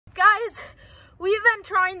guys, we've been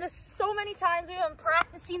trying this so many times. We've been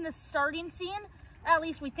practicing the starting scene. At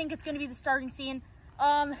least we think it's going to be the starting scene.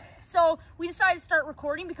 So we decided to start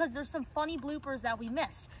recording because there's some funny bloopers that we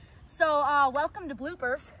missed. So welcome to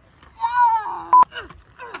Bloopers.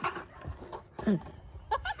 I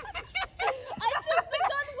took the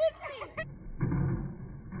gun with me.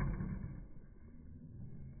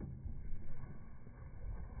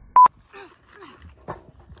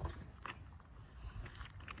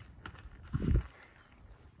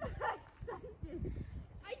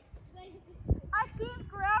 I keep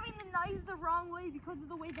grabbing the knives the wrong way because of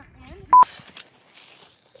the way they're in.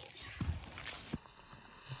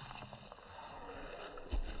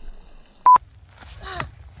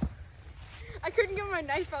 I couldn't get my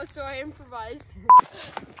knife out, so I improvised.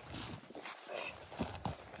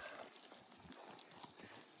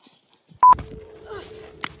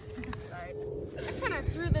 Sorry. I kind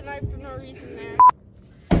of threw the knife for no reason there.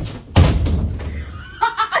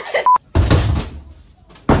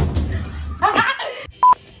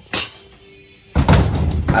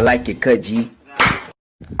 I like it, cut G.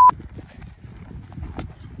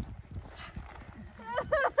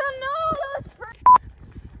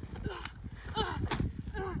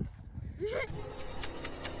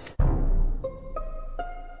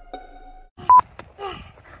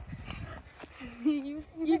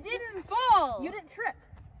 You didn't fall. You didn't trip.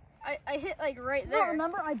 I hit like right there. No,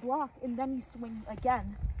 remember I blocked and then you swing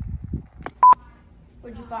again.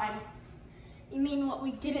 What'd you find? You mean what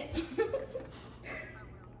we didn't?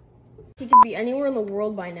 He could be anywhere in the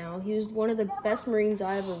world by now. He was one of the best Marines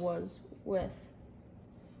I ever was with.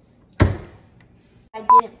 I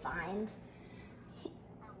didn't find.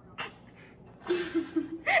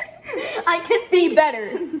 I could be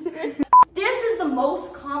better. This is the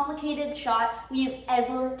most complicated shot we have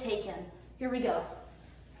ever taken. Here we go.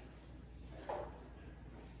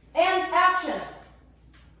 And action.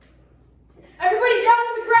 Everybody down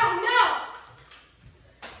to the ground now.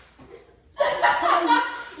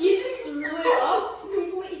 You just threw it up.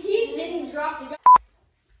 He didn't drop the gun.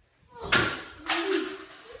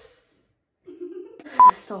 This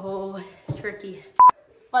is so tricky.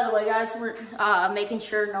 By the way, guys, we're making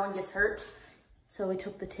sure no one gets hurt. So we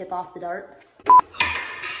took the tip off the dart.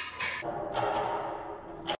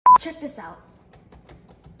 Check this out.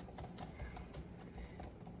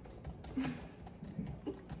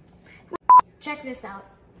 Check this out.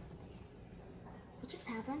 What just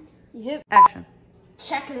happened? You hit Action.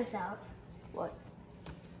 Check this out. what?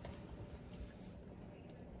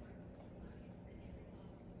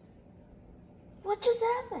 What just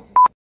happened?